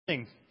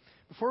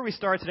Before we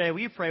start today, will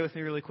you pray with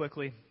me really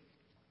quickly?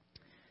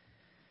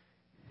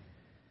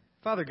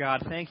 Father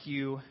God, thank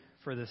you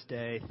for this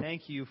day.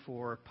 Thank you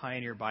for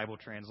Pioneer Bible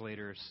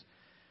translators.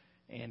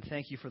 And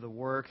thank you for the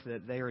work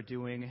that they are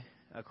doing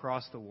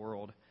across the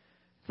world.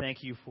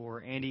 Thank you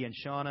for Andy and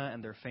Shauna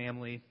and their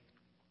family.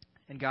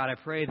 And God, I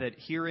pray that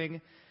hearing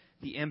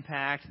the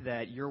impact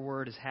that your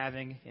word is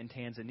having in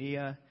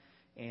Tanzania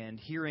and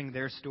hearing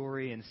their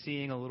story and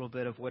seeing a little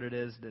bit of what it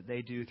is that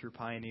they do through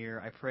Pioneer,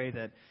 I pray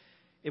that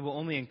it will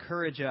only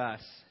encourage us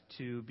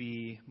to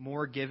be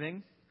more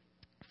giving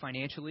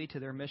financially to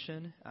their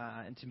mission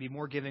and to be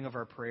more giving of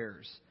our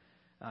prayers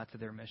to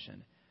their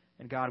mission.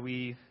 And God,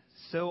 we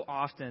so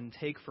often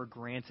take for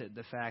granted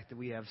the fact that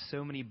we have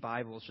so many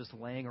Bibles just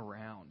laying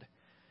around.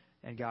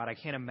 And God, I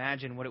can't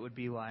imagine what it would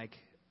be like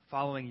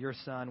following your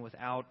Son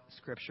without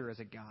Scripture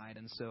as a guide.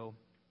 And so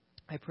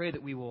I pray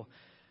that we will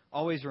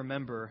always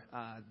remember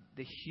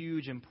the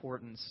huge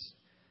importance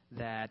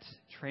that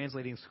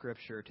translating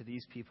Scripture to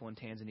these people in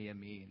Tanzania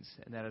means,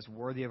 and that is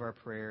worthy of our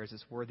prayers,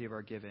 it's worthy of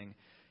our giving,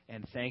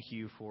 and thank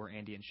you for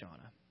Andy and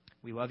Shauna.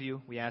 We love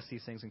you. We ask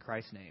these things in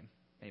Christ's name.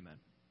 Amen.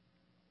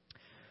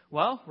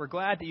 Well, we're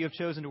glad that you have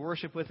chosen to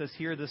worship with us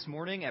here this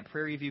morning at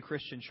Prairie View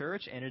Christian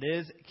Church, and it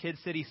is Kid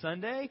City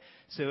Sunday,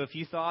 so if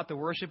you thought the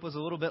worship was a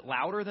little bit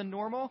louder than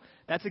normal,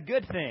 that's a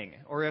good thing.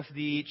 Or if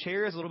the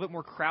chair is a little bit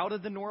more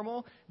crowded than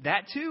normal,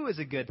 that too is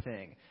a good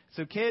thing.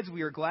 So kids,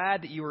 we are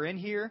glad that you are in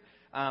here.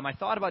 I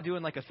thought about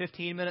doing like a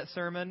 15-minute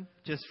sermon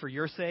just for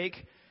your sake,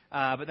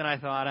 but then I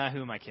thought,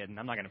 who am I kidding?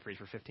 I'm not going to preach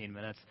for 15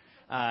 minutes.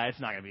 It's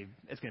going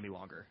to be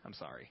longer. I'm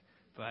sorry.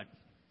 But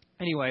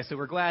anyway, so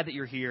we're glad that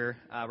you're here.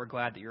 We're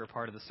glad that you're a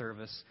part of the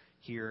service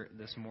here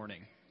this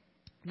morning.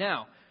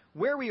 Now,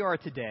 where we are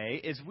today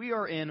is we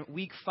are in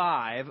week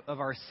 5 of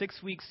our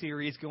 6-week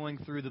series going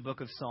through the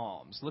book of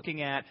Psalms,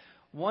 looking at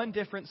one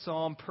different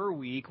psalm per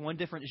week, one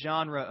different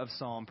genre of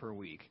psalm per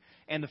week.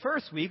 And the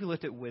first week, we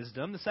looked at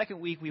wisdom. The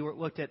second week, we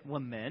looked at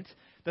lament.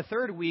 The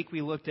third week,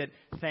 we looked at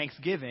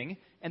thanksgiving.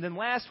 And then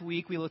last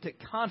week, we looked at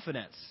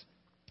confidence.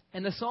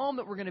 And the psalm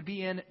that we're going to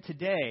be in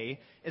today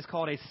is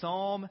called a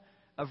psalm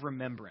of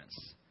remembrance.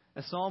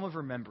 A psalm of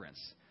remembrance.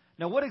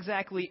 Now, what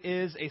exactly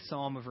is a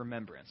psalm of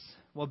remembrance?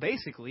 Well,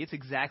 basically, it's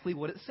exactly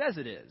what it says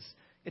it is.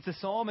 It's a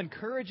psalm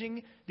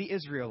encouraging the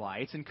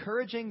Israelites,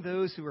 encouraging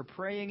those who are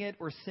praying it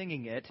or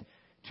singing it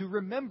to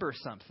remember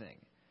something.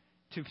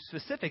 To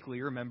specifically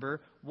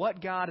remember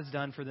what God has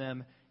done for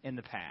them in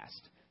the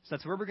past. So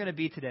that's where we're going to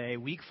be today,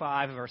 week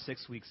 5 of our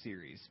 6-week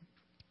series.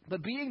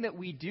 But being that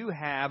we do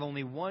have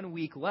only 1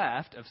 week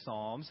left of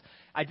Psalms,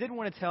 I did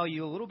want to tell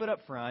you a little bit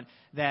up front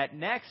that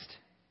next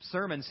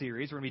sermon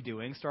series we're going to be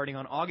doing, starting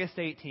on August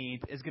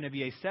 18th, is going to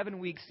be a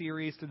 7-week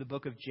series through the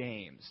book of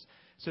James.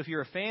 So if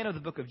you're a fan of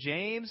the book of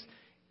James,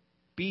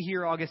 be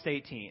here August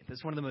 18th.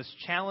 It's one of the most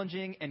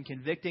challenging and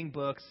convicting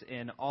books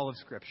in all of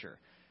Scripture.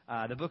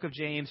 The book of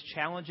James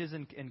challenges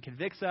and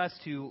convicts us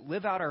to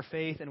live out our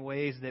faith in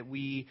ways that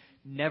we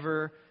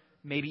never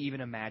maybe even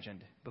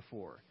imagined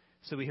before.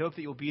 So we hope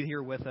that you'll be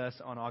here with us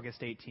on August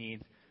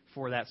 18th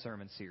for that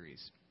sermon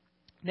series.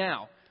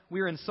 Now,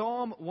 we are in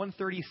Psalm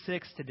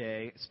 136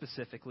 today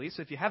specifically.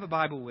 So if you have a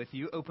Bible with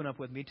you, open up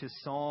with me to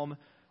Psalm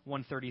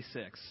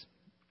 136.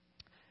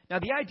 Now,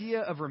 the idea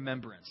of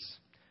remembrance.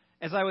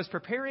 As I was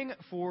preparing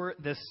for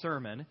this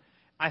sermon,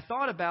 I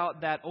thought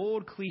about that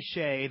old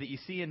cliche that you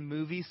see in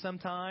movies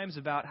sometimes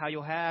about how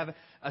you'll have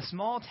a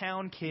small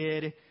town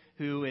kid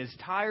who is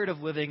tired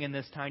of living in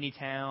this tiny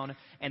town,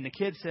 and the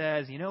kid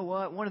says, you know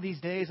what, one of these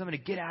days I'm going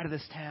to get out of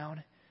this town,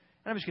 and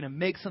I'm just going to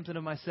make something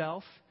of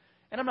myself,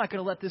 and I'm not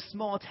going to let this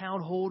small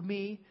town hold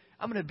me.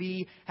 I'm going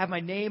to have my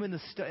name in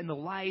the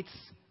lights.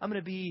 I'm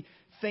going to be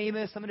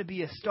famous. I'm going to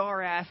be a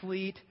star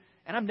athlete,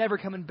 and I'm never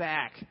coming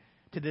back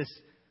to this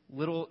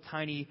little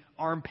tiny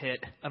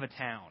armpit of a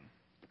town.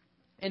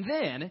 And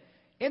then,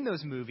 in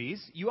those movies,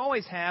 you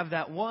always have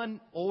that one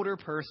older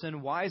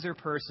person, wiser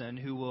person,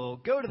 who will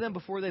go to them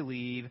before they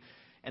leave,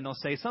 and they'll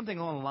say something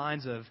along the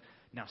lines of,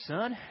 now,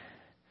 son,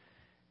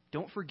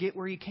 don't forget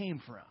where you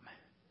came from.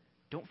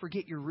 Don't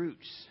forget your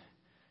roots.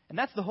 And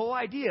that's the whole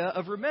idea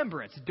of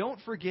remembrance. Don't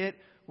forget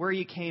where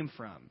you came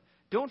from.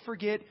 Don't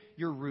forget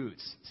your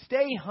roots.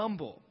 Stay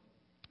humble.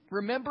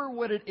 Remember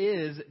what it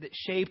is that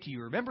shaped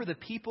you. Remember the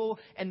people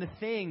and the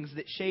things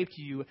that shaped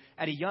you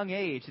at a young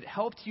age that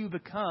helped you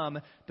become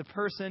the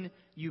person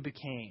you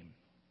became.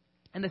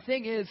 And the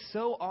thing is,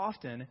 so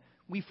often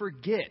we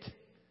forget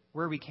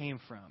where we came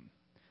from.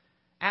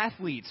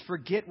 Athletes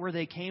forget where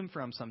they came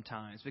from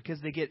sometimes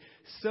because they get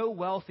so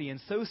wealthy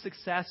and so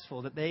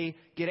successful that they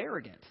get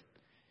arrogant.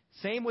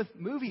 Same with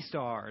movie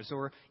stars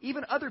or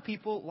even other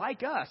people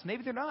like us.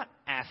 Maybe they're not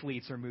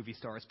athletes or movie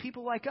stars.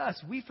 People like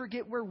us, we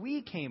forget where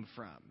we came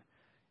from.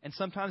 And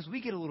sometimes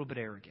we get a little bit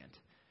arrogant.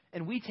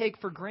 And we take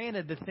for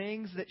granted the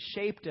things that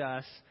shaped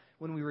us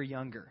when we were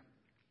younger.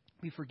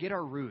 We forget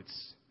our roots.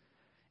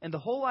 And the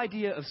whole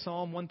idea of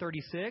Psalm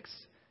 136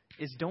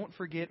 is don't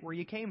forget where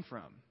you came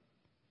from.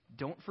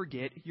 Don't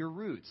forget your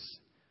roots.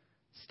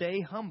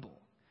 Stay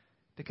humble.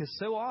 Because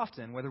so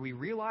often, whether we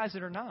realize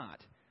it or not,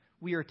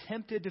 we are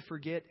tempted to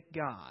forget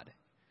God.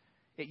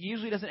 It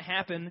usually doesn't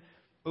happen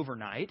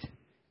overnight.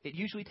 It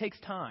usually takes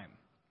time.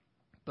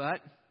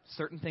 But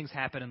certain things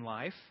happen in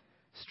life.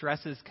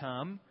 Stresses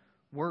come,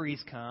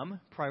 worries come,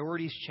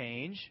 priorities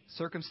change,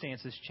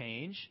 circumstances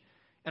change,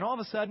 and all of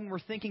a sudden we're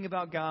thinking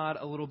about God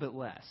a little bit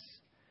less.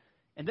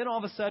 And then all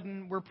of a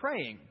sudden we're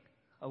praying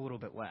a little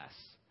bit less.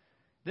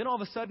 Then all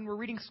of a sudden we're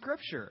reading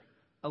Scripture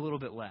a little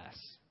bit less.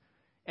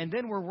 And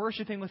then we're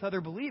worshiping with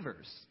other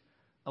believers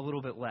a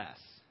little bit less.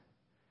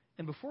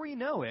 And before you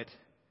know it,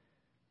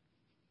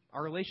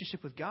 our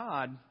relationship with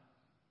God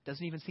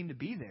doesn't even seem to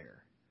be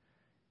there.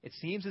 It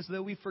seems as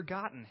though we've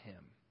forgotten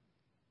Him.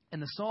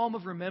 And the Psalm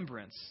of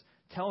Remembrance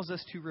tells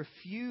us to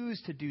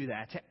refuse to do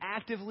that, to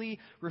actively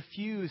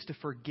refuse to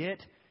forget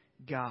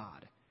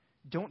God.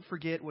 Don't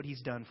forget what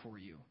He's done for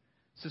you.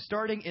 So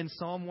starting in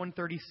Psalm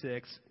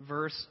 136,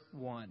 verse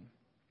 1.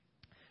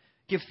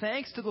 Give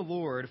thanks to the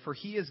Lord, for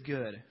He is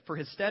good, for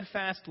His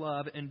steadfast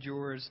love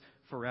endures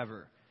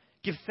forever.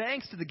 Give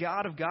thanks to the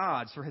God of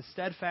gods, for His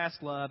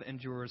steadfast love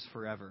endures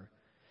forever.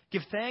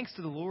 Give thanks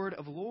to the Lord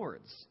of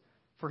lords,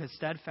 for His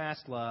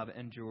steadfast love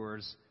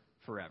endures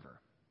forever.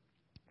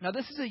 Now,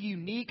 this is a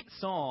unique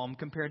psalm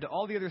compared to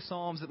all the other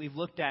psalms that we've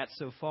looked at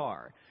so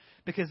far,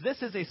 because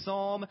this is a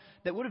psalm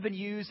that would have been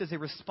used as a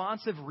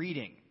responsive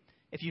reading.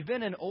 If you've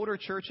been in older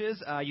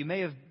churches, you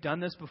may have done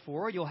this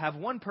before. You'll have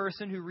one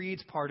person who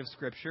reads part of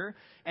Scripture,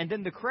 and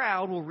then the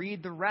crowd will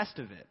read the rest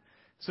of it.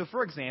 So,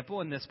 for example,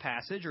 in this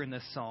passage or in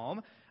this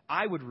psalm,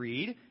 I would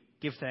read,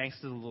 "Give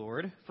thanks to the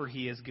Lord, for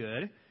He is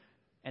good."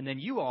 And then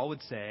you all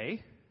would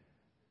say,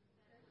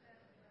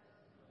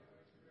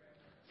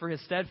 "For His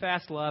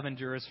steadfast love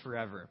endures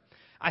forever."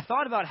 I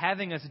thought about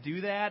having us do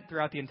that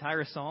throughout the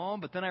entire psalm,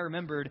 but then I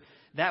remembered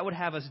that would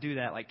have us do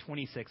that like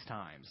 26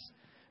 times.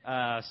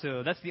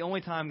 So that's the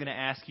only time I'm going to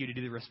ask you to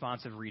do the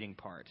responsive reading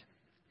part.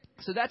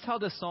 So that's how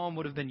this psalm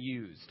would have been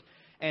used.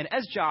 And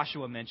as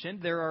Joshua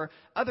mentioned, there are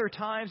other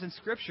times in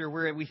Scripture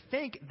where we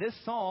think this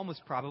psalm was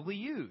probably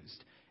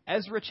used.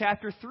 Ezra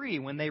chapter 3,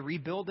 when they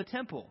rebuild the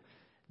temple,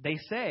 they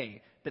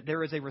say that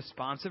there is a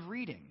responsive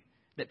reading,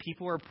 that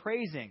people are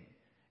praising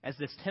as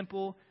this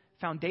temple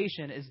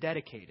foundation is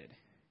dedicated.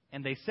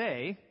 And they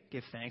say,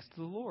 "Give thanks to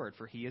the Lord,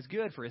 for He is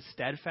good, for His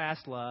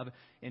steadfast love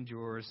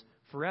endures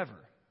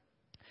forever."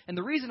 And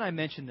the reason I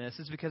mention this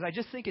is because I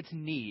just think it's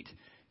neat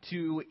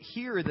to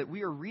hear that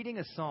we are reading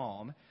a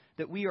psalm,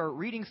 that we are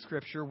reading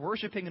Scripture,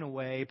 worshiping in a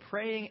way,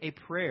 praying a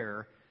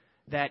prayer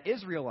that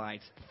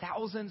Israelites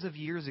thousands of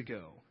years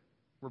ago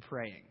were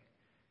praying.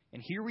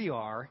 And here we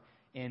are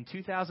in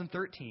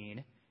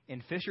 2013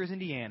 in Fishers,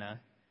 Indiana,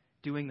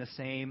 doing the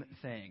same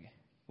thing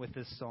with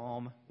this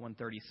Psalm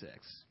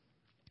 136.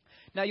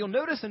 Now you'll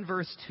notice in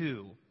verse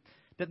 2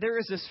 that there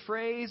is this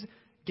phrase,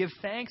 "Give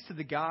thanks to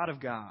the God of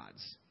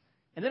gods."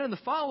 And then in the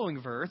following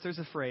verse, there's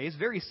a phrase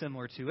very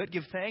similar to it,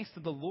 "Give thanks to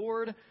the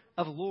Lord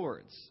of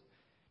lords."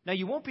 Now,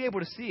 you won't be able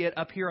to see it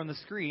up here on the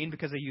screen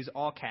because I use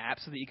all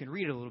caps so that you can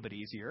read it a little bit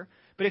easier.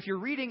 But if you're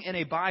reading in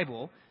a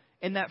Bible,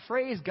 in that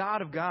phrase,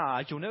 "God of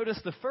gods," you'll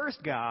notice the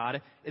first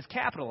God is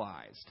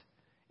capitalized,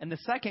 and the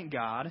second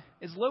God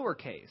is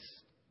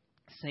lowercase.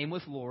 Same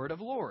with Lord of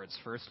lords.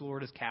 First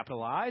Lord is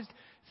capitalized,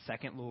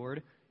 second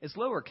Lord is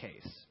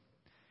lowercase.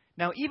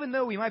 Now, even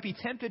though we might be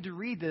tempted to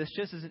read this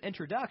just as an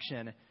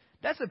introduction,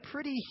 that's a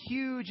pretty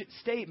huge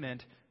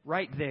statement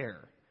right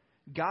there.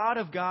 God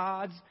of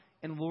gods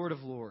and Lord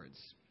of lords.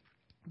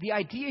 The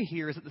idea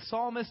here is that the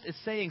psalmist is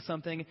saying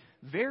something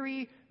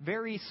very,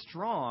 very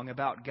strong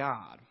about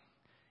God.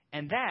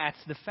 And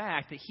that's the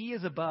fact that He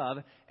is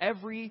above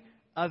every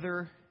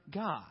other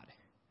God.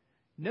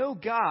 No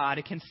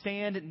God can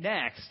stand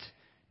next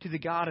to the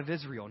God of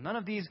Israel. None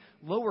of these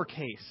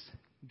lowercase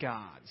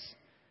gods.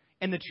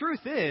 And the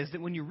truth is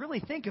that when you really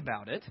think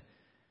about it,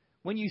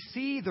 when you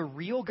see the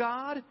real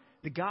God,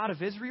 the God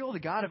of Israel, the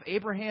God of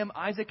Abraham,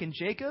 Isaac, and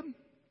Jacob,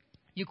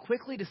 you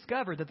quickly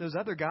discover that those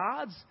other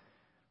gods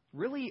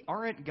really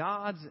aren't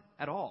gods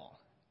at all.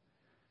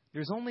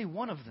 There's only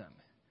one of them.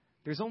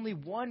 There's only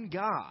one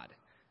God,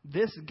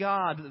 this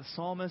God that the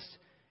psalmist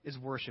is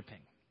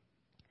worshiping.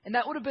 And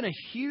that would have been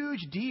a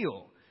huge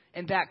deal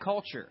in that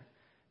culture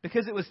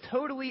because it was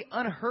totally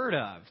unheard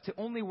of to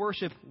only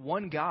worship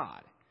one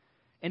God.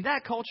 In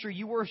that culture,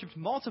 you worshiped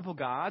multiple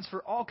gods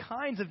for all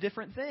kinds of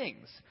different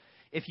things.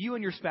 If you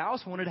and your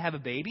spouse wanted to have a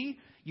baby,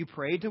 you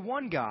prayed to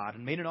one God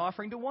and made an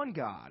offering to one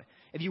God.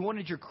 If you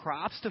wanted your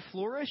crops to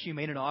flourish, you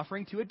made an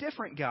offering to a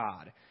different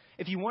God.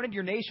 If you wanted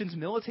your nation's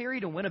military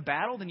to win a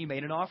battle, then you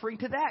made an offering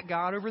to that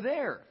God over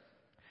there.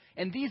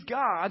 And these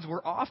gods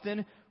were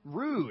often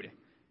rude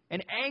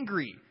and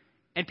angry,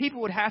 and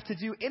people would have to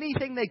do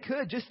anything they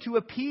could just to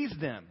appease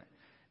them.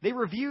 They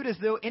were viewed as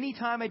though any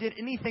time I did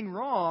anything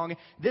wrong,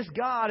 this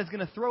God is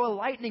going to throw a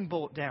lightning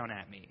bolt down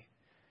at me.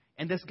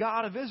 And this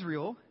God of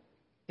Israel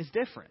is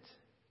different.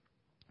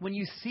 When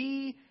you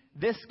see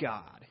this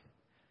God,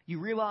 you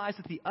realize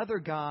that the other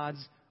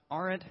gods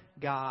aren't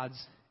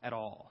gods at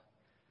all.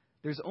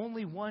 There's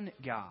only one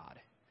God.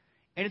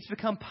 And it's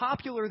become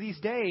popular these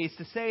days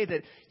to say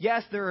that,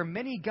 yes, there are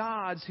many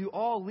gods who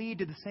all lead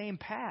to the same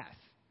path.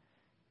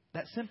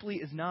 That simply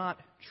is not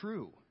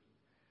true.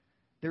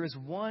 There is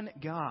one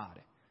God,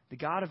 the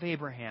God of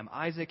Abraham,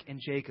 Isaac, and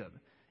Jacob.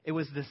 It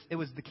was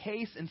the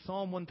case in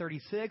Psalm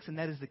 136, and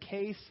that is the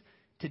case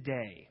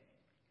today.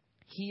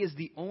 He is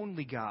the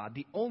only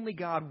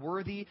God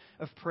worthy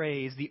of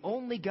praise, the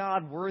only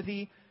God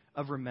worthy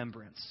of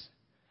remembrance.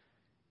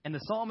 And the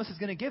psalmist is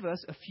going to give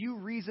us a few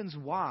reasons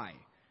why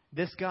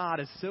this God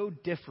is so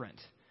different,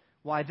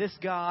 why this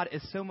God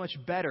is so much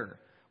better,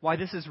 why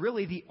this is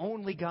really the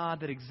only God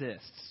that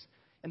exists.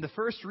 And the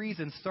first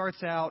reason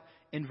starts out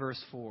in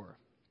verse 4.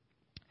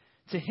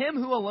 To him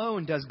who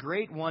alone does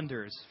great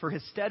wonders, for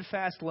his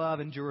steadfast love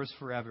endures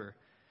forever.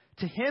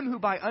 To him who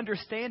by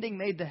understanding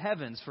made the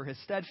heavens, for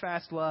his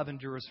steadfast love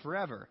endures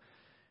forever.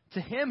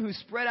 To him who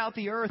spread out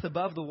the earth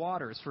above the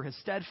waters, for his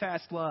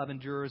steadfast love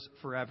endures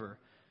forever.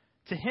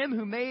 To him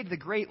who made the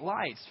great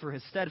lights, for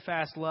his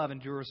steadfast love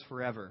endures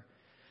forever.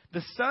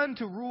 The sun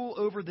to rule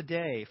over the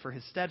day, for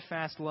his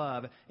steadfast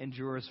love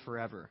endures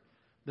forever.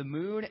 The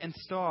moon and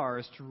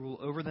stars to rule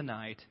over the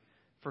night,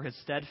 for his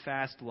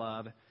steadfast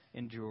love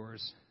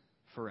endures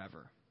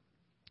forever.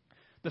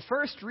 The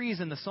first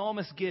reason the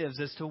psalmist gives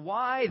as to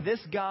why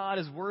this God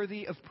is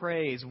worthy of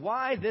praise,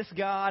 why this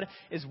God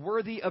is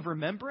worthy of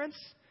remembrance,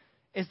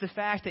 is the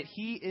fact that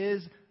he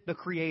is the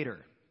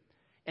creator.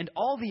 And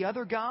all the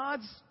other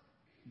gods,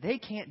 they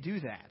can't do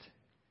that.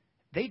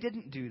 They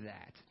didn't do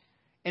that.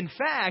 In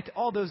fact,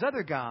 all those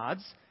other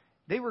gods,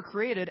 they were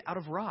created out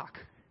of rock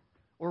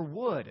or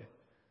wood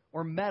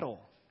or metal.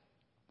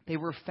 They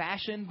were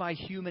fashioned by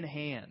human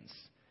hands.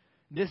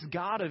 This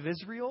God of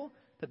Israel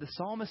that the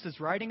psalmist is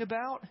writing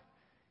about,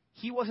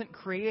 he wasn't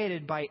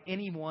created by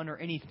anyone or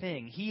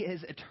anything. He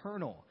is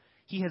eternal.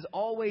 He has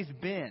always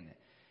been.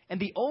 And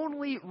the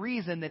only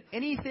reason that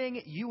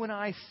anything you and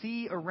I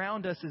see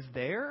around us is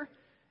there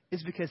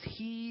is because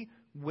he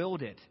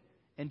willed it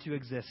into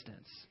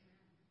existence.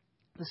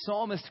 The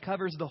psalmist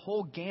covers the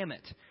whole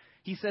gamut.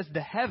 He says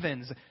the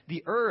heavens,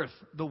 the earth,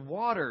 the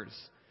waters,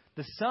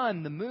 the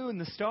sun, the moon,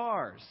 the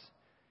stars.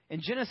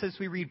 In Genesis,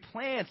 we read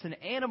plants and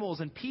animals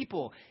and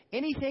people.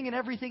 Anything and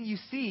everything you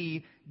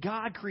see,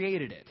 God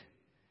created it.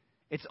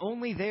 It's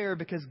only there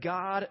because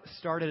God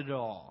started it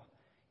all.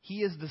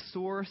 He is the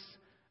source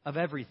of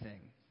everything.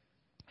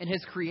 And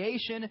his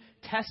creation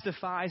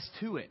testifies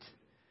to it.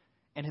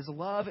 And his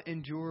love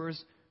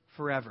endures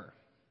forever.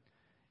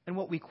 And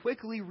what we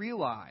quickly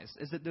realize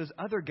is that those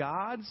other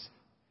gods,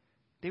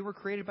 they were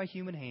created by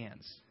human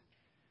hands.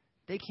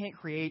 They can't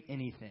create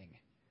anything.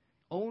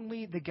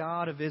 Only the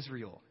God of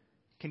Israel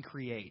can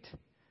create.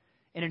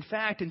 And in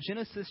fact, in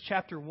Genesis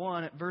chapter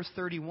 1, at verse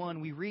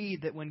 31, we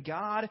read that when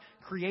God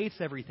creates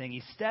everything,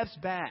 he steps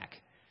back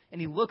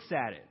and he looks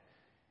at it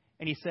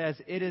and he says,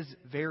 it is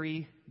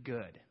very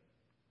good.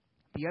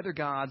 The other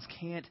gods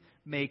can't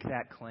make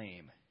that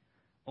claim.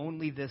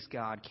 Only this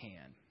God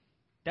can.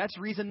 That's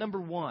reason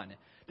number one,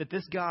 that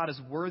this God is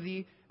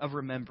worthy of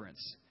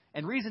remembrance.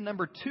 And reason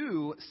number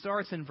two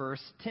starts in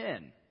verse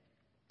 10.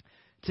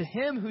 To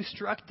him who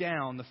struck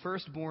down the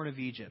firstborn of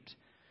Egypt,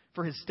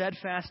 for his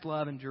steadfast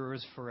love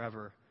endures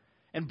forever,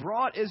 and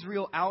brought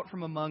Israel out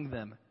from among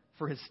them,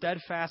 for his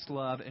steadfast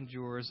love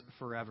endures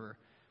forever.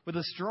 With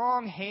a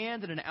strong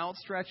hand and an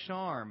outstretched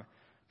arm,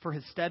 for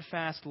his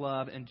steadfast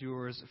love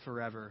endures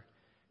forever.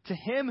 To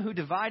him who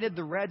divided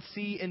the Red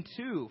Sea in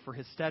two, for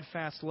his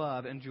steadfast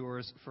love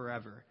endures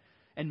forever,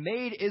 and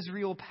made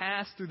Israel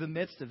pass through the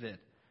midst of it,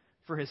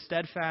 for his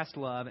steadfast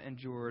love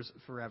endures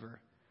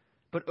forever.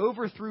 But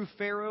overthrew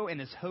Pharaoh and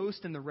his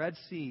host in the Red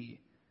Sea,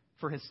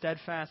 for his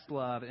steadfast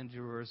love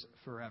endures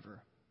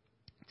forever.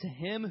 To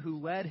him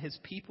who led his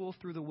people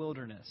through the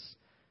wilderness,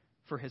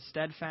 for his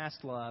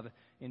steadfast love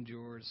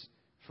endures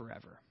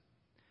forever.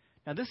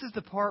 Now, this is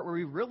the part where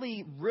we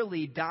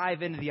really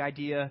dive into the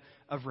idea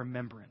of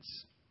remembrance.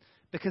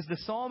 Because the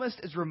psalmist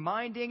is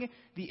reminding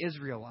the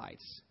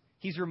Israelites,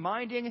 he's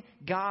reminding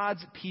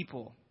God's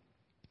people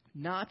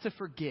not to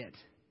forget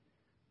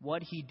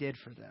what he did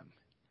for them.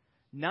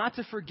 Not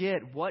to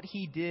forget what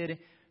he did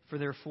for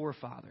their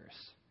forefathers.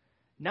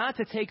 Not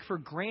to take for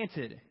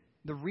granted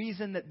the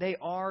reason that they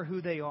are who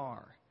they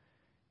are.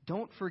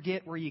 Don't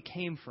forget where you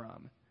came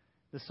from,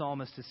 the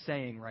psalmist is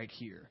saying right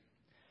here.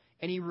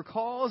 And he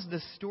recalls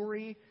the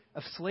story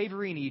of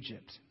slavery in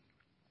Egypt.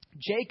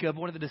 Jacob,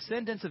 one of the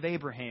descendants of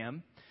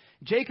Abraham,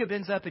 Jacob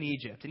ends up in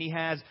Egypt, and he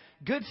has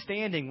good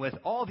standing with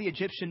all the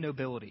Egyptian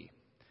nobility.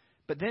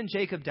 But then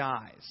Jacob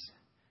dies,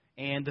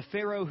 and the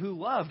Pharaoh who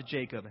loved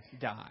Jacob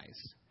dies.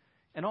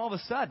 And all of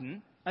a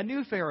sudden, a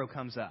new Pharaoh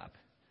comes up.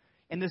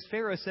 And this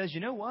Pharaoh says, you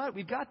know what?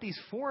 We've got these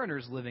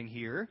foreigners living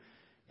here,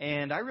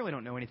 and I really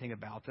don't know anything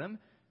about them.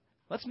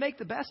 Let's make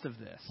the best of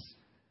this.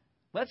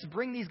 Let's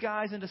bring these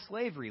guys into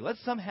slavery.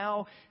 Let's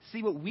somehow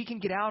see what we can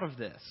get out of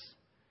this.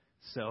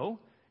 So,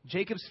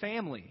 Jacob's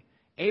family,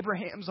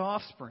 Abraham's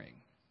offspring,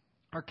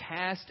 are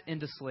cast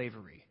into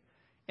slavery.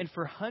 And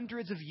for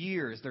hundreds of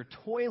years, they're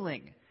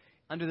toiling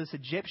under this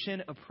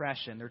Egyptian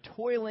oppression. They're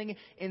toiling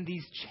in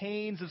these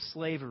chains of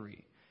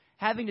slavery,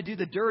 having to do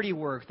the dirty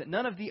work that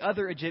none of the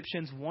other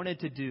Egyptians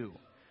wanted to do.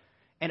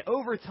 And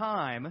over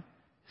time,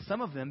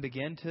 some of them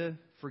begin to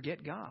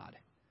forget God.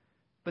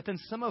 But then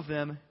some of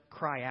them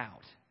cry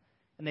out.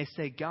 And they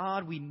say,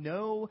 God, we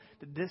know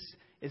that this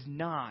is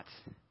not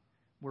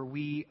where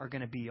we are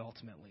going to be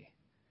ultimately.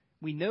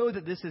 We know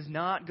that this is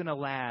not going to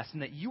last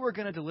and that you are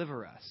going to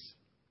deliver us.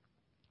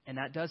 And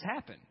that does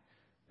happen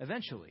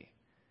eventually.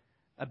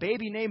 A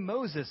baby named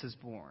Moses is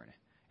born.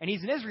 And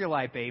he's an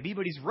Israelite baby,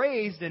 but he's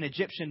raised in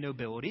Egyptian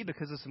nobility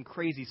because of some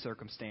crazy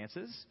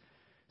circumstances.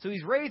 So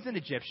he's raised an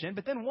Egyptian,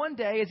 but then one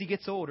day as he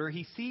gets older,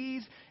 he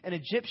sees an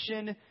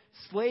Egyptian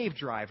slave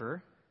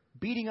driver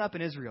beating up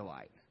an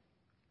Israelite.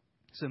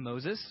 So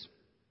Moses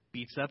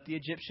beats up the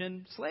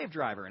Egyptian slave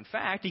driver. In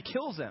fact, he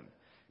kills him,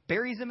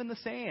 buries him in the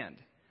sand.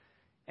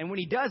 And when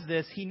he does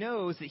this, he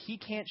knows that he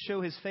can't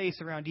show his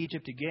face around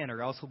Egypt again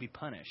or else he'll be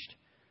punished.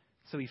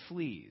 So he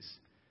flees.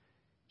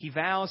 He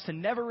vows to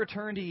never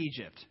return to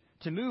Egypt,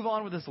 to move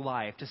on with his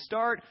life, to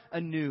start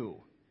anew.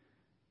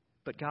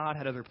 But God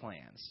had other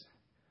plans.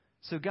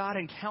 So God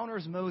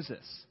encounters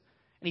Moses,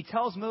 and he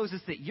tells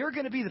Moses that you're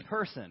going to be the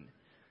person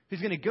who's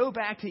going to go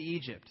back to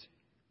Egypt.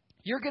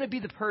 You're going to be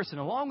the person,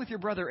 along with your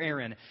brother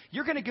Aaron,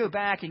 you're going to go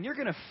back and you're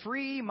going to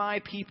free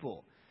my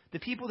people, the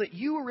people that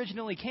you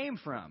originally came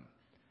from.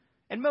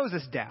 And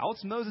Moses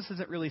doubts. Moses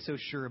isn't really so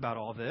sure about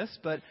all this,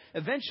 but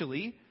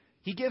eventually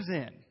he gives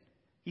in.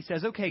 He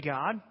says, okay,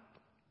 God,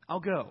 I'll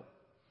go.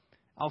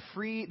 I'll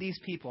free these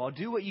people. I'll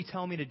do what you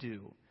tell me to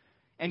do.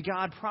 And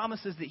God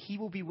promises that he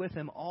will be with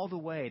him all the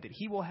way, that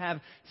he will have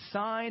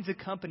signs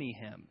accompany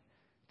him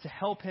to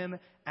help him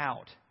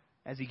out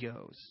as he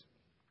goes.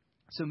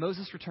 So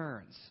Moses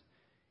returns.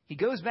 He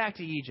goes back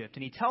to Egypt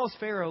and he tells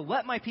Pharaoh,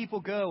 let my people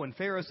go. And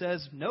Pharaoh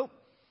says, nope,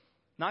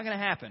 not going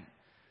to happen.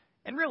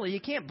 And really, you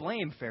can't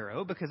blame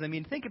Pharaoh because,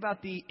 think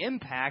about the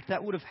impact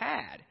that would have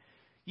had.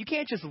 You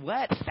can't just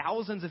let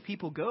thousands of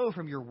people go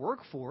from your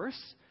workforce.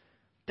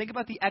 Think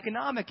about the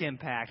economic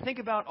impact. Think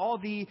about all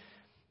the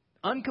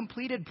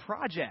uncompleted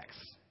projects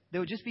that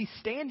would just be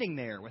standing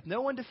there with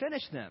no one to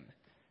finish them.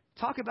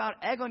 Talk about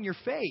egg on your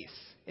face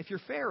if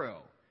you're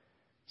Pharaoh.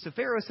 So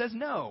Pharaoh says,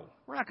 no,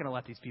 we're not going to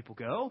let these people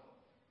go.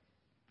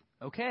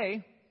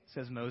 Okay,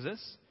 says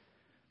Moses.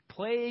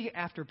 Plague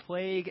after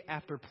plague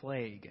after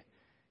plague.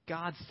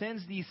 God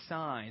sends these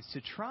signs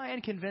to try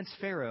and convince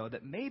Pharaoh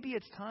that maybe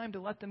it's time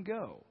to let them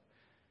go.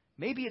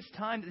 Maybe it's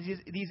time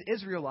that these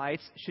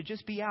Israelites should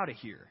just be out of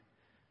here.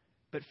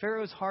 But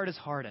Pharaoh's heart is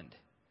hardened,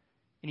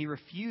 and he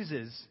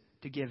refuses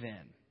to give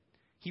in.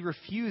 He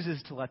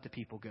refuses to let the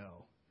people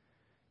go.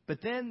 But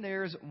then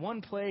there's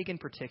one plague in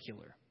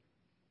particular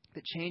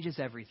that changes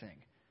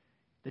everything.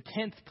 The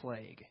 10th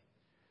plague.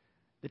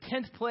 The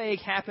 10th plague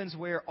happens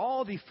where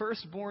all the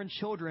firstborn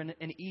children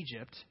in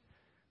Egypt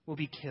will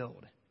be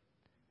killed.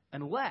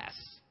 Unless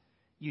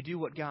you do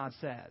what God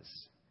says.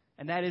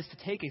 And that is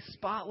to take a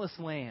spotless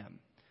lamb,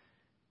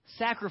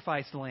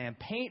 sacrifice the lamb,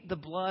 paint the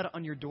blood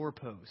on your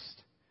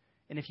doorpost.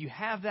 And if you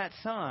have that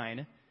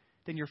sign,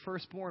 then your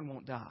firstborn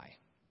won't die.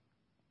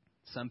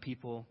 Some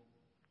people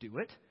do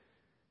it,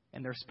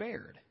 and they're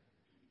spared.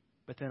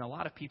 But then a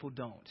lot of people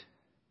don't.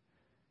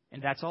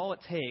 And that's all it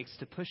takes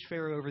to push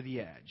Pharaoh over the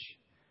edge.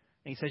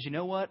 And he says, you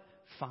know what?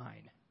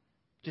 Fine.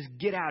 Just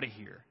get out of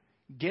here.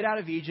 Get out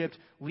of Egypt.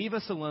 Leave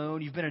us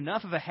alone. You've been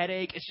enough of a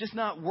headache. It's just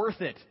not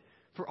worth it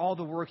for all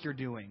the work you're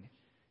doing.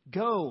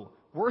 Go.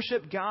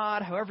 Worship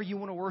God however you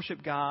want to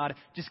worship God.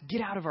 Just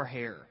get out of our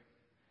hair.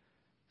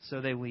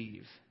 So they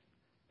leave.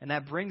 And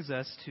that brings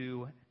us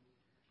to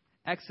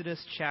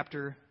Exodus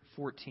chapter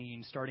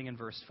 14, starting in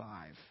verse 5.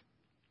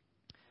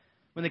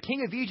 When the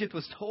king of Egypt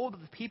was told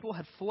that the people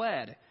had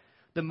fled,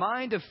 the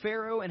mind of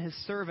Pharaoh and his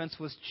servants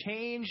was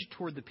changed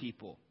toward the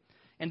people.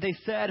 And they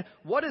said,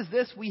 what is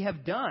this we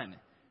have done,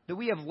 that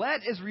we have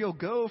let Israel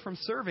go from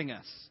serving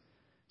us?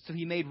 So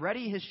he made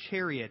ready his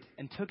chariot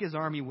and took his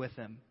army with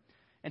him,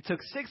 and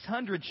took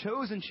 600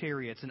 chosen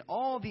chariots and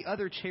all the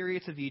other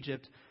chariots of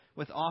Egypt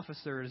with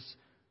officers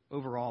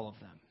over all of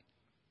them.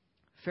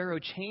 Pharaoh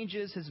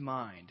changes his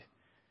mind.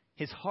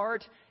 His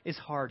heart is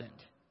hardened.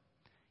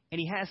 And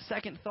he has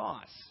second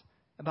thoughts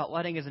about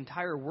letting his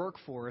entire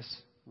workforce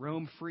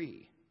roam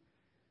free.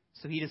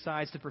 So he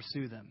decides to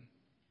pursue them.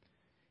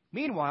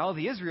 Meanwhile,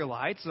 the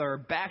Israelites are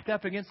backed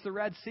up against the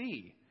Red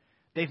Sea.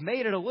 They've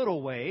made it a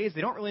little ways.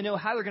 They don't really know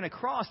how they're going to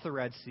cross the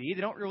Red Sea.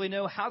 They don't really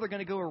know how they're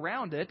going to go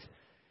around it.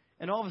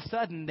 And all of a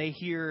sudden, they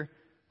hear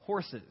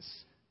horses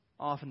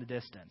off in the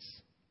distance.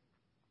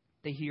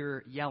 They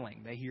hear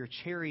yelling. They hear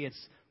chariots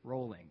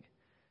rolling.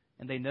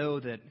 And they know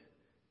that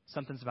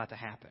something's about to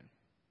happen.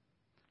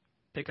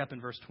 Pick up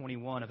in verse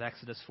 21 of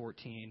Exodus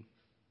 14.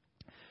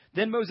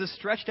 Then Moses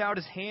stretched out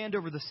his hand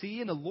over the sea,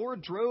 and the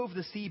Lord drove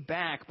the sea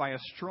back by a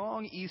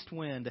strong east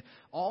wind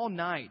all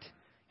night,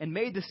 and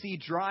made the sea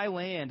dry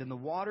land, and the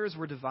waters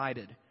were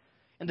divided.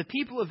 And the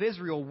people of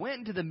Israel went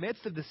into the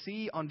midst of the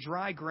sea on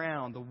dry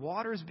ground, the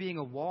waters being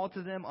a wall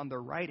to them on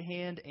their right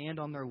hand and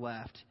on their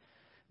left.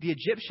 The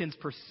Egyptians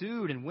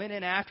pursued and went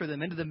in after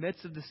them into the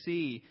midst of the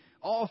sea,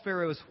 all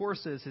Pharaoh's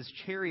horses, his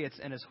chariots,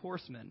 and his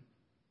horsemen.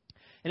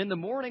 And in the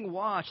morning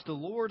watch, the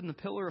Lord in the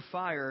pillar of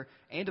fire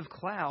and of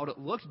cloud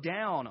looked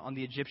down on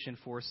the Egyptian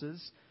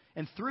forces,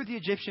 and threw the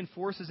Egyptian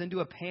forces into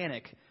a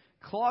panic,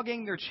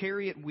 clogging their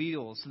chariot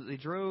wheels so that they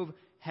drove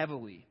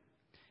heavily.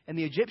 And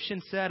the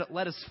Egyptians said,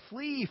 "Let us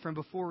flee from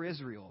before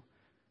Israel,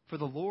 for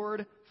the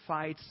Lord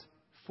fights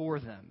for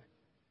them,"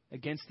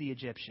 against the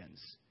Egyptians,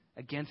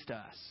 against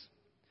us.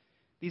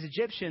 These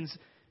Egyptians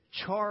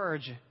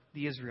charge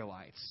the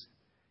Israelites.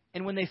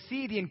 And when they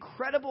see the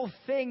incredible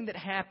thing that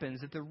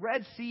happens, that the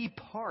Red Sea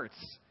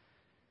parts,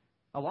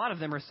 a lot of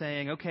them are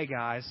saying, "Okay,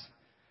 guys,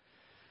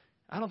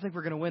 I don't think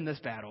we're going to win this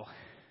battle.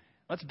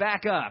 Let's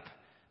back up,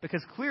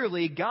 because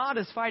clearly God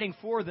is fighting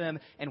for them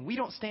and we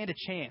don't stand a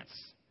chance."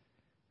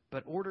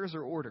 But orders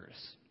are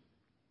orders.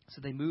 So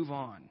they move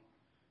on.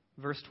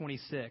 Verse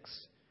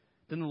 26.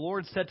 Then the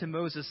Lord said to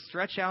Moses,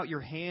 "Stretch out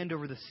your hand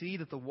over the sea,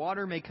 that the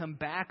water may come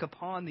back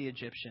upon the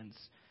Egyptians,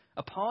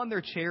 upon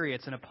their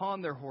chariots and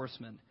upon their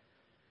horsemen."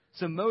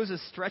 So Moses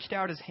stretched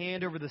out his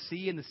hand over the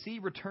sea, and the sea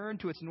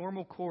returned to its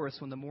normal course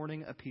when the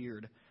morning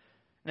appeared.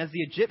 And as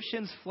the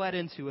Egyptians fled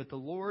into it, the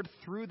Lord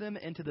threw them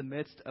into the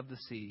midst of the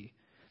sea.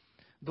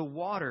 The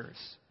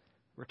waters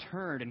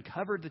returned and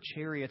covered the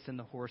chariots and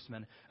the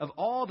horsemen. Of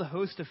all the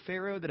host of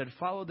Pharaoh that had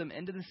followed them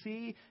into the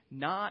sea,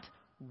 not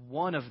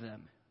one of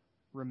them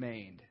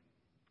remained.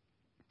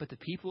 But the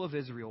people of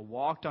Israel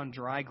walked on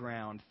dry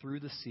ground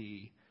through the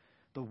sea,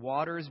 the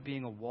waters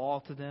being a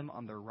wall to them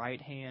on their right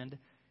hand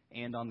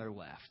and on their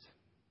left.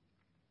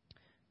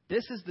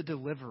 This is the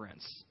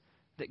deliverance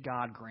that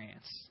God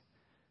grants.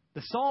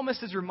 The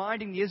psalmist is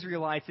reminding the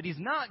Israelites that he's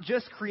not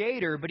just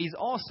creator, but he's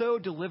also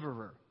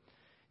deliverer.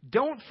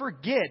 Don't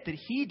forget that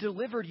he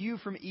delivered you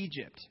from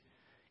Egypt.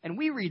 And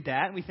we read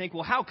that and we think,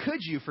 well, how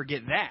could you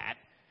forget that?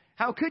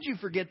 How could you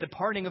forget the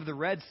parting of the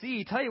Red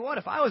Sea? Tell you what,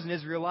 if I was an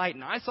Israelite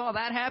and I saw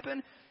that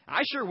happen,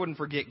 I sure wouldn't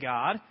forget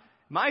God.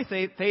 My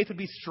faith would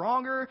be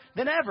stronger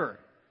than ever.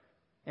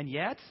 And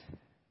yet,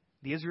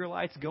 the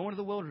Israelites go into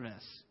the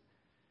wilderness.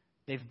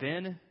 They've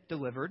been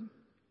delivered.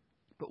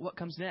 But what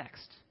comes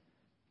next?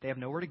 They have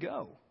nowhere to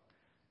go.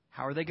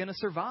 How are they going to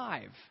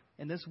survive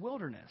in this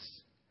wilderness?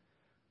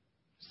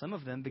 Some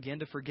of them begin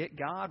to forget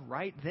God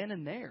right then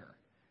and there,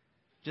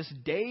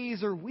 just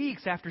days or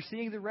weeks after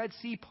seeing the Red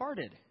Sea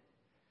parted.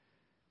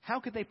 How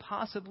could they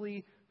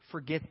possibly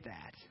forget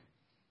that?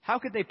 How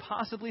could they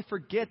possibly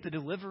forget the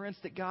deliverance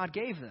that God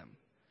gave them?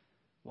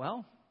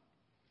 Well,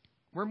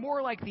 we're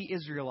more like the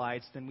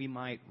Israelites than we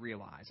might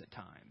realize at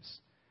times,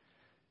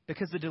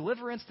 because the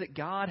deliverance that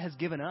God has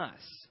given us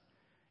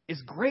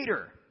is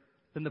greater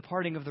than the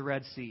parting of the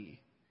Red Sea.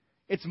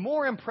 It's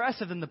more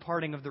impressive than the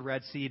parting of the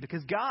Red Sea,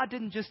 because God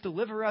didn't just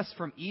deliver us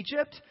from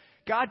Egypt.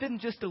 God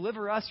didn't just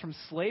deliver us from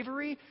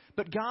slavery,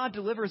 but God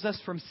delivers us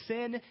from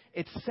sin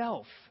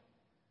itself.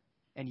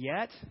 And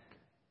yet,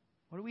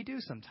 what do we do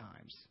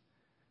sometimes?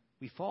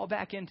 We fall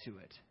back into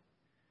it.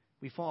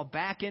 We fall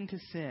back into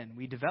sin.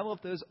 We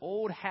develop those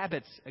old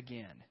habits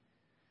again.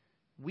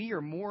 We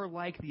are more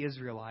like the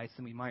Israelites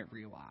than we might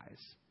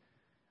realize.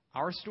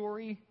 Our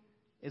story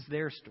is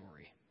their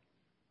story.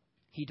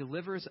 He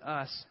delivers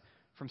us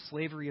from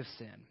slavery of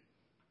sin.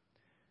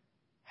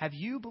 Have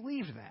you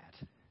believed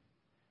that?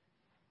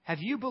 Have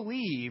you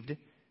believed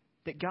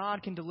that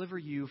God can deliver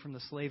you from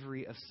the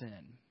slavery of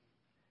sin?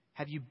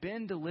 Have you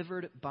been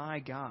delivered by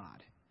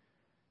God?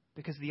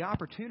 Because the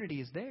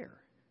opportunity is there.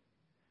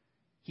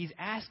 He's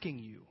asking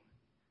you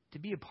to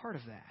be a part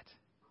of that.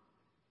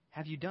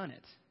 Have you done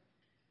it?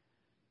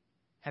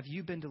 Have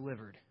you been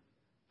delivered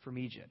from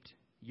Egypt?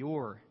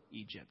 Your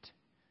Egypt.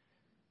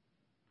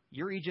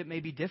 Your Egypt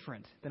may be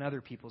different than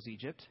other people's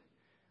Egypt.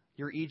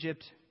 Your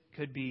Egypt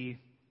could be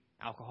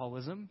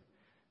alcoholism,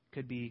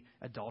 could be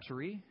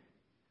adultery,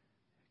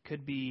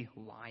 could be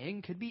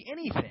lying, could be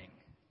anything.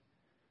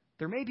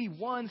 There may be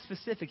one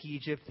specific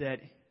Egypt that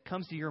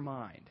comes to your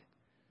mind.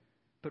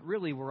 But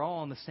really, we're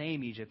all in the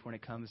same Egypt when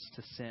it comes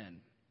to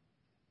sin.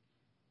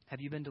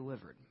 Have you been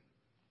delivered?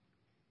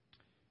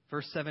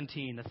 Verse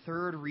 17, the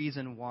third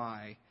reason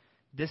why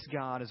this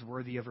God is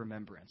worthy of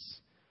remembrance.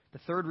 The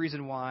third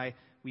reason why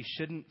we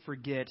shouldn't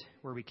forget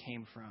where we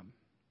came from.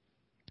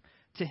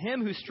 To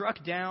him who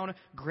struck down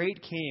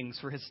great kings,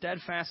 for his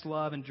steadfast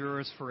love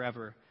endures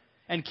forever,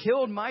 and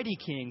killed mighty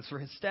kings, for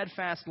his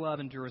steadfast love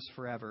endures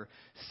forever.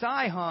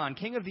 Sihon,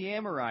 king of the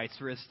Amorites,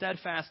 for his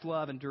steadfast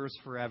love endures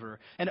forever.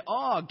 And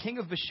Og, king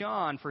of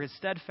Bashan, for his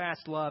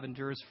steadfast love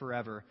endures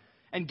forever.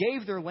 And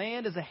gave their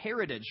land as a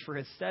heritage, for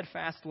his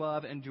steadfast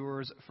love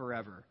endures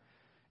forever.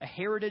 A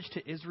heritage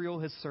to Israel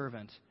his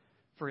servant,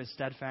 for his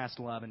steadfast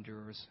love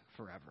endures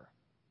forever.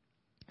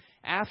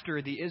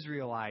 After the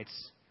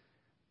Israelites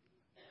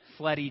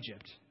fled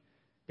Egypt,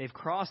 they've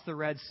crossed the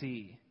Red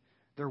Sea,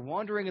 they're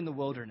wandering in the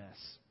wilderness.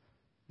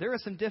 There are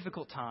some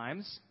difficult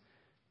times,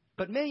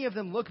 but many of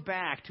them look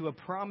back to a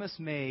promise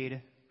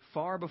made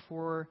far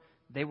before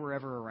they were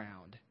ever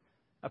around.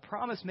 A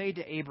promise made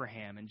to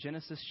Abraham in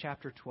Genesis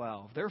chapter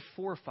 12, their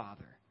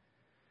forefather,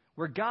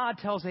 where God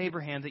tells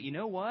Abraham that, you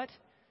know what?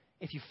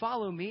 If you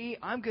follow me,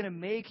 I'm going to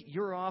make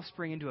your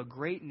offspring into a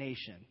great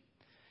nation.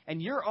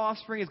 And your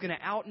offspring is going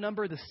to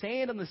outnumber the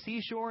sand on the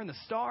seashore and the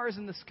stars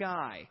in the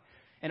sky.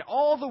 And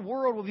all the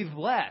world will be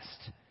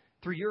blessed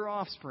through your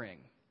offspring.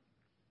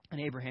 And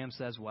Abraham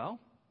says, well,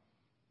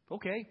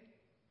 okay,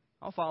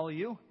 I'll follow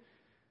you.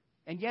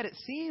 And yet it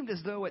seemed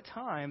as though at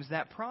times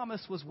that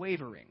promise was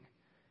wavering.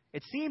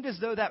 It seemed as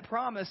though that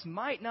promise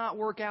might not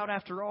work out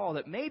after all,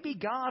 that maybe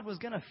God was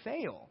going to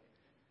fail.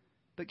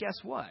 But guess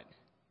what?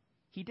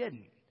 He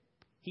didn't.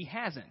 He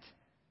hasn't.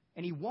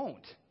 And he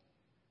won't.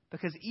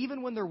 Because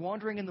even when they're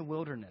wandering in the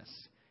wilderness,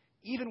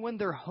 even when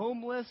they're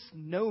homeless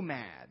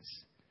nomads,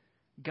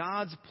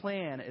 God's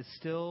plan is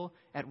still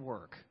at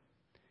work.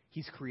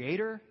 He's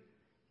creator,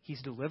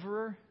 he's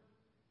deliverer,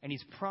 and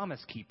he's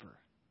promise keeper.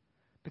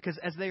 Because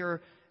as they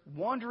are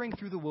wandering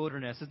through the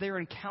wilderness, as they are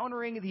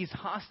encountering these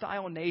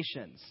hostile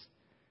nations,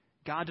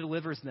 God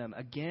delivers them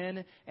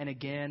again and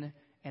again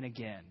and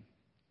again.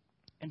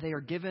 And they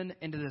are given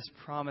into this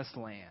promised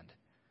land.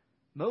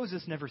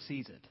 Moses never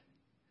sees it,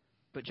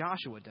 but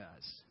Joshua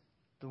does,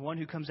 the one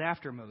who comes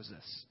after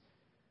Moses.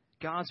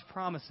 God's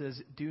promises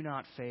do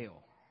not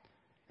fail.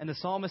 And the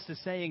psalmist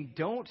is saying,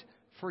 don't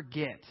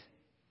forget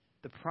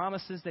the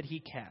promises that he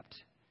kept.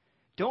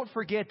 Don't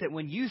forget that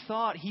when you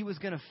thought he was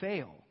going to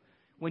fail,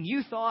 when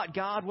you thought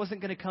God wasn't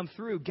going to come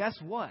through, guess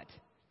what?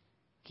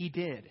 He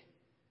did.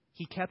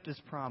 He kept his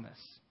promise.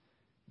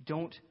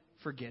 Don't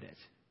forget it.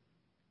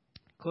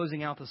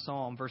 Closing out the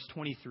psalm, verse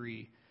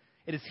 23.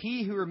 It is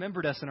he who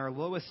remembered us in our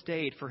low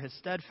estate, for his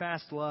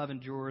steadfast love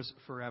endures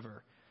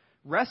forever.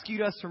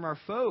 Rescued us from our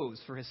foes,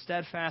 for his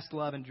steadfast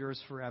love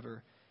endures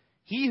forever.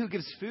 He who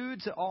gives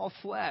food to all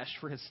flesh,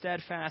 for his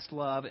steadfast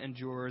love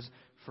endures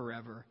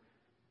forever.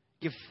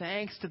 Give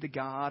thanks to the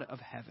God of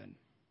heaven,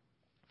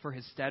 for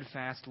his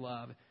steadfast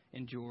love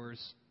endures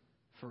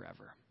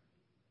forever.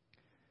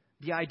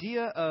 The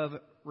idea of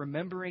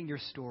remembering your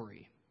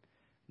story,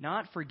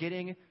 not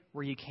forgetting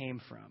where you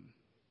came from.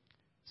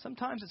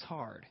 Sometimes it's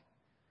hard.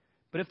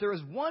 But if there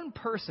was one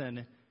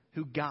person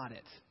who got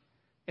it,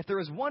 if there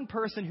was one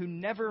person who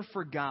never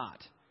forgot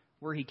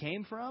where he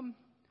came from,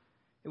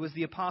 it was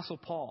the Apostle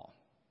Paul.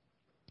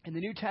 In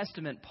the New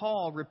Testament,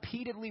 Paul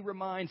repeatedly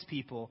reminds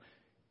people,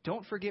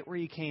 don't forget where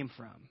you came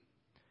from.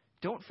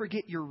 Don't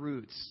forget your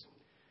roots.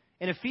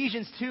 In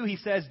Ephesians 2, he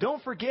says,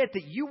 don't forget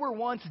that you were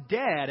once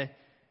dead,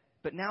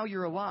 but now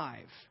you're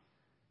alive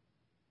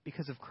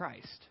because of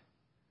Christ,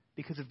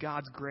 because of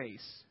God's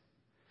grace.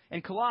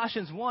 In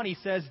Colossians 1, he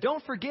says,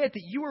 don't forget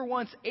that you were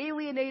once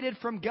alienated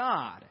from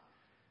God,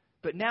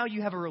 but now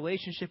you have a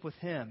relationship with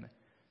him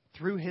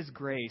through his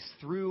grace,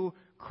 through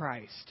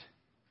Christ.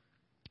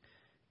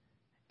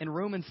 In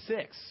Romans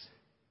 6,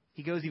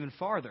 he goes even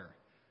farther,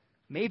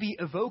 maybe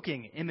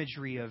evoking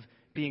imagery of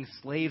being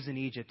slaves in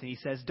Egypt. And he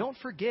says, don't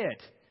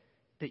forget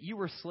that you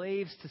were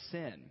slaves to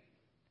sin,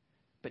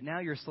 but now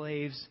you're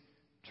slaves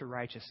to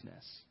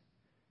righteousness.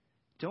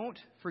 Don't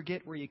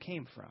forget where you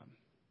came from.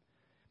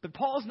 But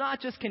Paul's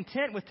not just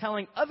content with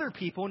telling other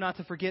people not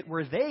to forget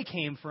where they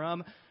came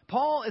from.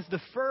 Paul is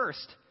the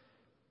first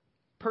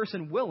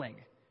person willing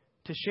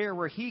to share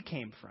where he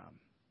came from.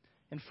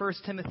 In 1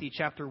 Timothy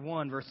chapter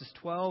 1, verses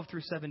 12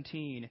 through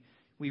 17,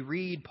 we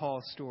read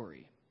Paul's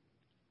story.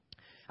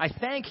 I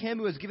thank him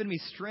who has given me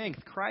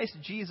strength, Christ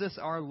Jesus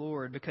our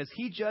Lord, because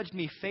he judged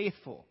me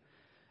faithful,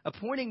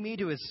 appointing me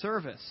to his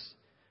service.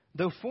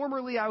 Though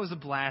formerly I was a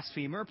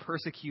blasphemer,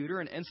 persecutor,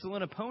 and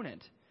insolent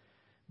opponent,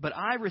 but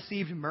I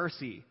received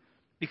mercy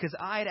because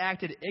I had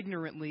acted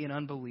ignorantly in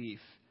unbelief.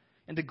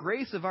 And the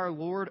grace of our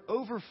Lord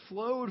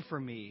overflowed for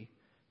me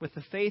with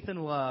the faith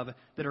and love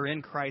that are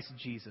in Christ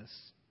Jesus.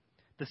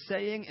 The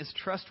saying is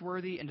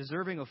trustworthy and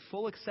deserving of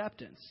full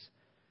acceptance,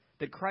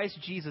 that Christ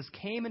Jesus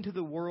came into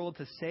the world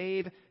to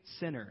save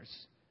sinners,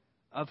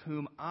 of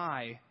whom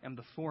I am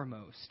the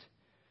foremost.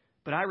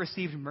 But I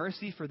received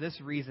mercy for this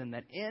reason,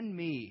 that in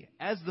me,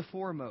 as the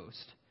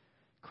foremost,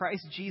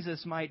 Christ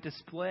Jesus might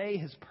display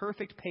his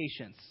perfect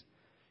patience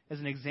as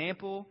an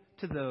example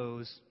to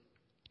those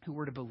who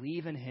were to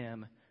believe in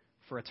him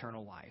for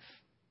eternal life.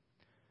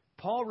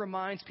 Paul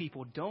reminds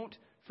people, don't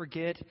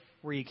forget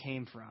where you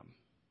came from.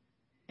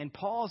 And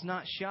Paul's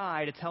not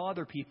shy to tell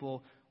other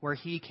people where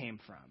he came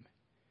from.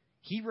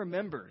 He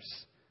remembers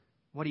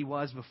what he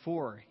was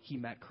before he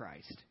met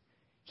Christ.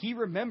 He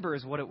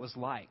remembers what it was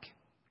like.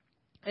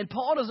 And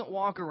Paul doesn't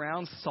walk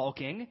around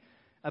sulking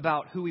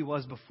about who he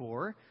was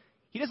before.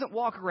 He doesn't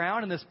walk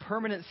around in this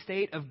permanent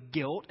state of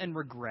guilt and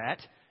regret,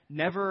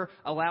 never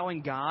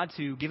allowing God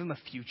to give him a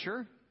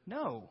future.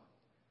 No.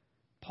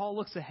 Paul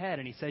looks ahead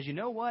and he says, you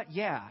know what?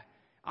 Yeah,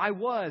 I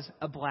was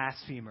a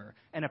blasphemer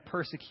and a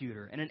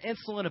persecutor and an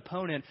insolent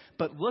opponent,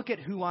 but look at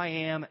who I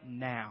am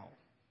now.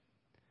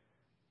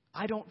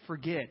 I don't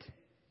forget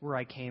where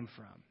I came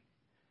from.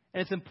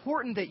 And it's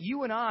important that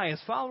you and I, as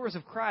followers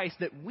of Christ,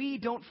 that we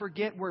don't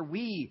forget where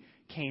we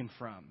came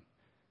from.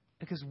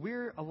 Because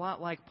we're a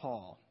lot like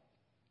Paul.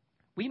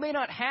 We may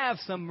not have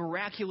some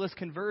miraculous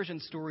conversion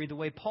story the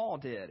way Paul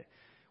did.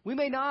 We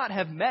may not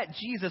have met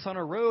Jesus on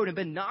a road and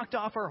been knocked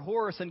off our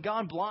horse and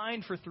gone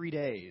blind for 3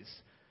 days.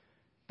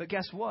 But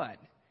guess what?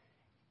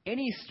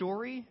 Any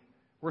story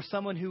where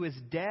someone who is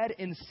dead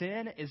in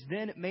sin is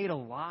then made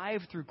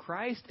alive through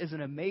Christ is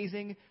an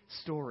amazing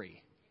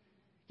story.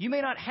 You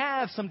may not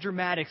have some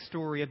dramatic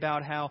story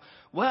about how,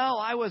 well,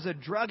 I was a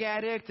drug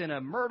addict and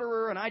a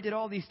murderer and I did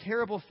all these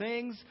terrible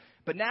things,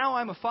 but now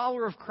I'm a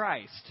follower of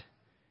Christ.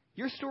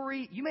 Your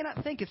story, you may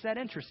not think it's that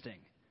interesting.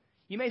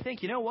 You may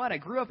think, you know what, I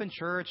grew up in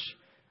church.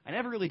 I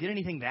never really did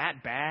anything that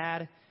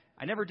bad.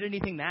 I never did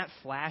anything that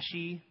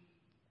flashy.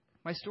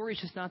 My story is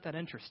just not that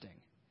interesting.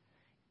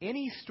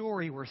 Any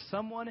story where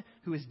someone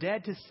who is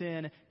dead to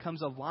sin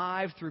comes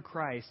alive through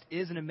Christ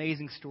is an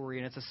amazing story,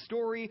 and it's a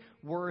story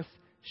worth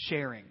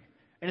sharing.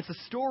 And it's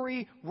a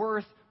story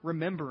worth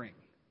remembering.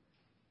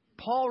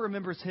 Paul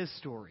remembers his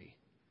story,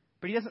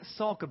 but he doesn't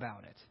sulk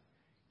about it.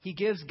 He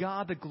gives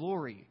God the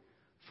glory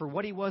for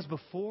what he was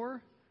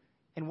before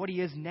and what he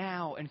is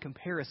now in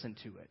comparison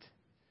to it.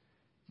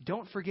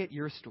 Don't forget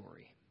your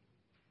story.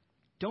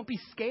 Don't be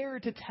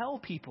scared to tell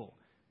people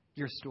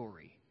your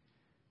story,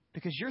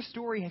 because your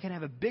story can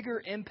have a bigger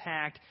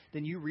impact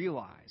than you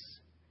realize.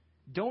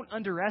 Don't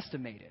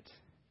underestimate it.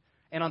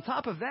 And on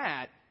top of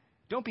that,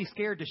 don't be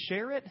scared to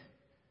share it,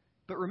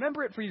 but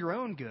remember it for your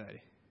own good,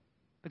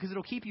 because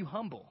it'll keep you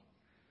humble.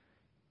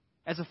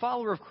 As a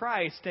follower of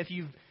Christ, if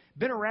you've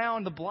been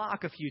around the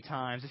block a few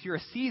times, if you're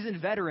a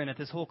seasoned veteran at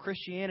this whole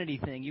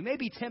Christianity thing, you may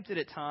be tempted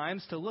at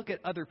times to look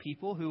at other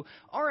people who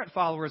aren't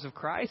followers of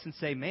Christ and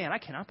say, man, I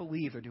cannot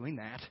believe they're doing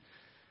that.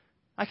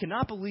 I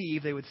cannot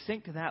believe they would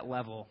sink to that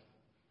level.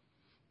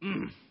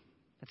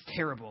 That's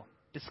terrible,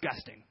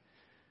 disgusting.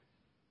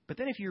 But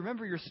then if you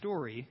remember your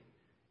story,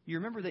 you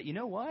remember that, you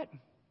know what?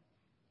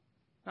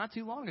 Not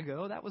too long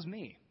ago, that was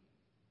me.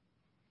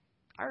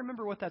 I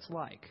remember what that's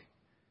like.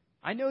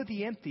 I know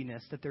the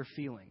emptiness that they're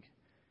feeling.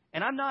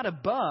 And I'm not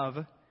above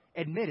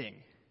admitting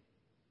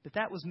that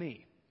that was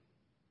me,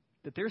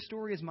 that their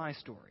story is my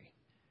story.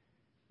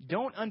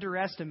 Don't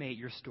underestimate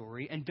your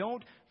story, and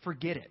don't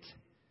forget it.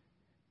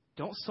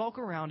 Don't sulk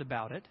around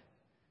about it,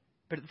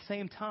 but at the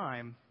same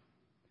time,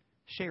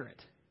 share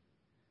it,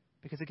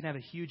 because it can have a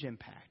huge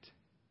impact.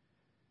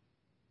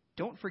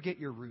 Don't forget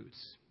your roots.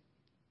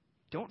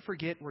 Don't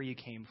forget where you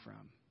came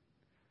from.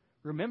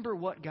 Remember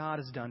what God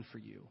has done for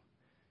you.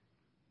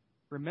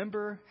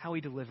 Remember how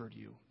He delivered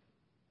you.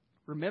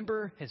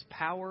 Remember His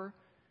power,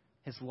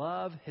 His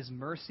love, His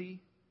mercy,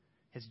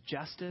 His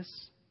justice.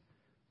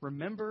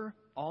 Remember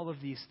all of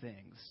these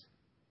things.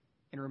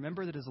 And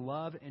remember that His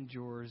love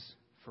endures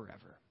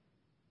forever.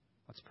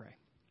 Let's pray.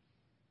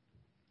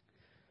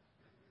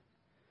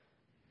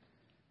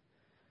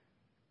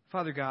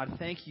 Father God,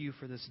 thank you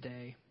for this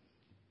day.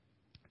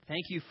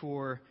 Thank you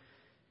for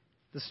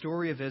the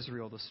story of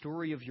Israel, the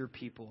story of your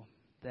people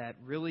that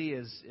really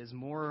is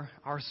more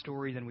our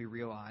story than we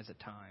realize at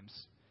times.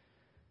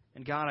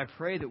 And God, I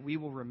pray that we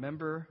will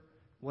remember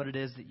what it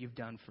is that you've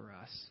done for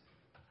us.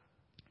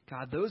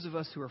 God, those of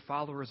us who are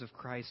followers of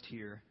Christ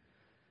here,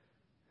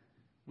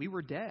 we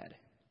were dead,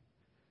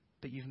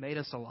 but you've made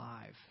us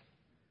alive.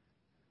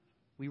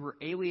 We were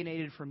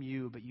alienated from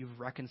you, but you've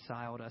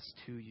reconciled us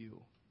to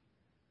you.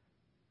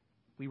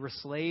 We were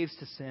slaves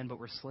to sin, but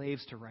we're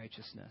slaves to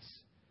righteousness.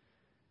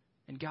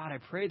 And God, I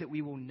pray that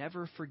we will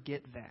never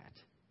forget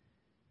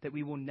that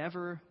we will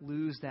never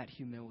lose that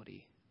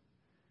humility,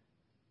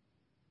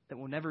 that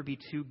we'll never be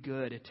too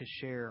good to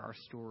share our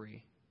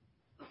story.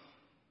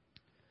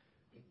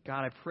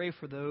 God, I pray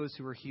for those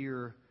who are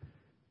here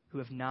who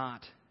have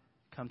not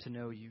come to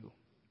know you,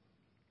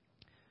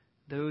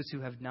 those who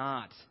have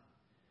not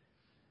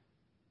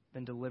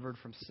been delivered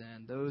from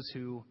sin, those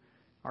who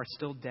are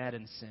still dead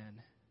in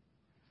sin,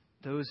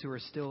 those who are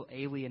still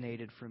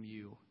alienated from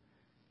you,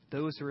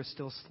 those who are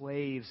still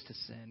slaves to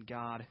sin.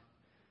 God,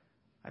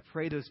 I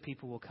pray those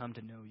people will come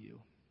to know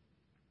you.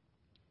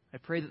 I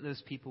pray that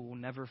those people will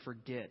never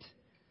forget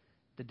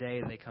the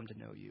day they come to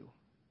know you.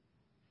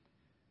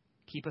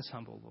 Keep us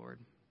humble, Lord.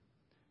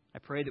 I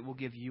pray that we'll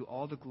give you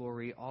all the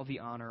glory, all the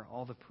honor,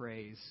 all the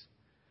praise.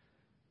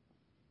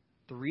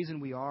 The reason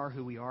we are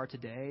who we are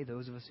today,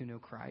 those of us who know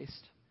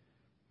Christ,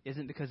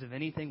 isn't because of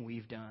anything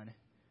we've done.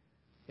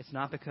 It's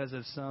not because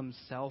of some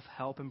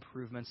self-help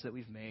improvements that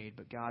we've made,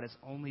 but God, it's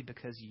only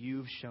because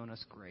you've shown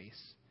us grace.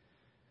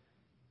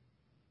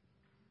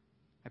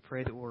 I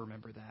pray that we'll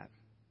remember that.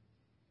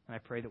 And I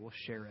pray that we'll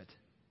share it.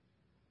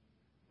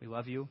 We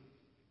love you.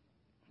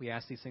 We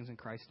ask these things in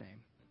Christ's name.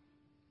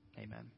 Amen.